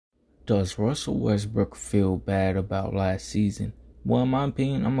Does Russell Westbrook feel bad about last season? Well, in my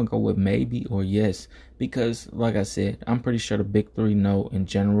opinion, I'm going to go with maybe or yes. Because, like I said, I'm pretty sure the big three know in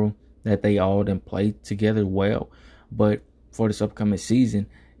general that they all didn't play together well. But for this upcoming season,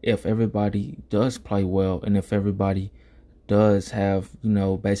 if everybody does play well and if everybody does have,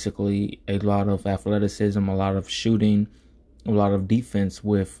 basically a lot of athleticism, a lot of shooting, a lot of defense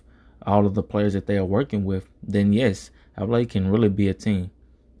with all of the players that they are working with, then yes, LA can really be a team.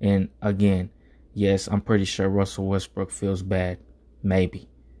 And again, yes, I'm pretty sure Russell Westbrook feels bad. Maybe.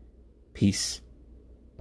 Peace.